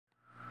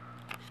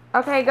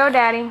Okay, go,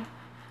 Daddy.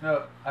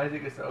 No,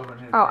 Isaac gets to open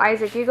his. Oh,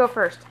 Isaac, you go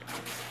first.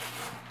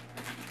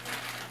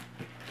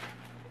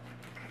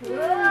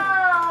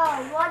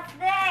 Whoa, what's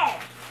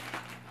this?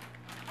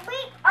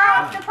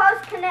 I'm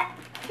supposed to connect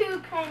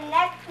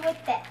with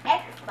the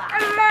Xbox.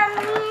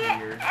 Mommy,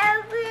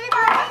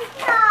 everybody's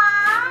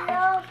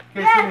not.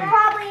 Okay, Yeah, Sydney. it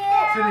probably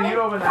is. Sydney, you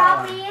open that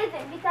probably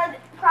isn't because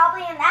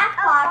probably in that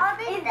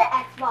box is the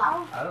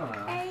Xbox. I don't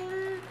know.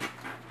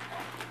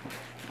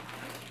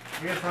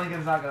 I guess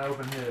Lincoln's not gonna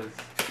open his.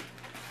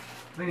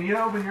 Lincoln, you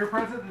gonna open your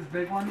present, this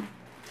big one?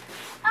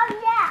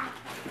 Oh yeah.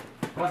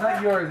 Well, it's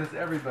not yours, it's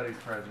everybody's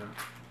present.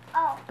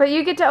 Oh. But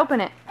you get to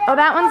open it. Oh,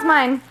 that one's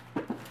mine.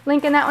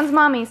 Lincoln, that one's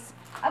Mommy's.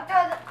 I'll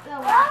throw the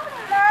one.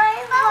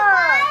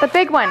 The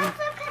big one. Also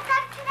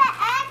connect to the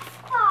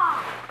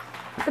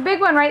Xbox. The big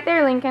one right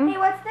there, Lincoln. Hey,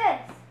 what's this?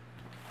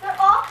 They're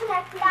all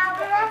connected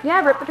together.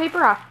 Yeah, rip the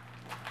paper off.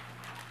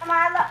 Am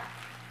I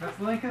That's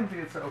Lincoln who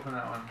gets to open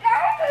that one.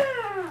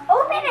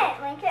 Open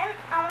it, Lincoln.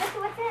 I want to see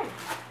what's in.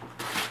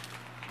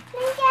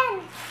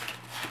 Lincoln.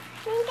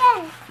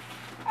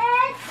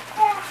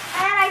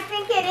 And I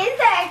think it is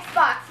the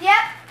Xbox.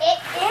 Yep, it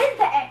is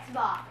the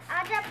Xbox.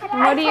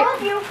 What do you? I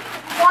told you,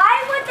 why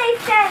would they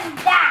send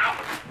that?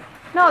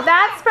 No,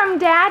 that's from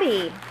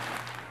Daddy.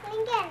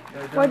 Lincoln.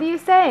 What do you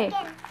say?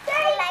 Thank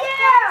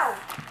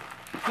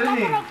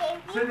you.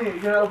 Sydney, you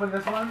gonna open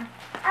this one?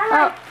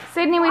 Oh,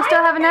 Sydney, we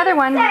still have another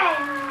one. Mama,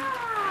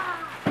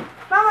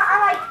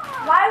 I'm like,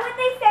 why would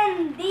they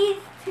send these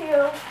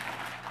two?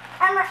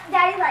 And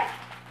Daddy's like,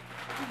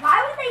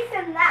 why would they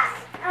send that?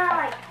 And I'm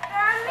like,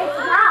 it's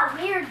not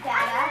weird,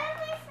 Dada.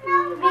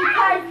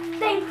 Because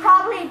they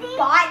probably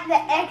bought the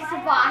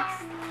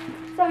Xbox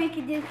so we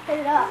could just put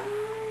it up.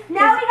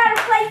 Now we got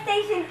a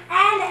PlayStation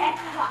and an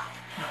Xbox.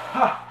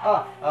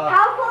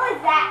 How cool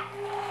is that?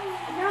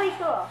 It's really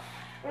cool.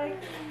 Really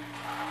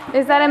cool.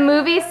 Is that a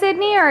movie,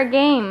 Sydney, or a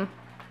game?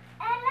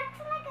 It looks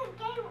like a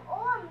game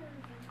or a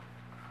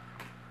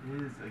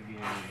movie. It is a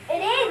game.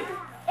 It is.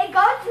 It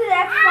goes to the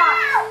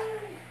Xbox.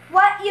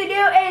 What you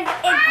do is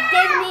it's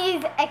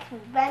Disney's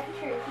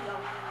Adventures.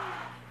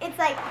 It's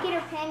like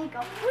Peter Pan. You go.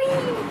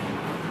 Whee!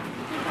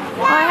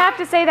 Well, I have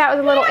to say that was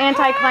a little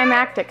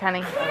anticlimactic,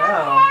 honey. I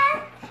know.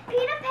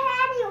 Peter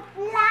Pan, you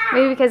fly.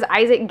 Maybe because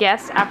Isaac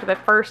guessed after the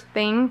first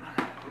thing.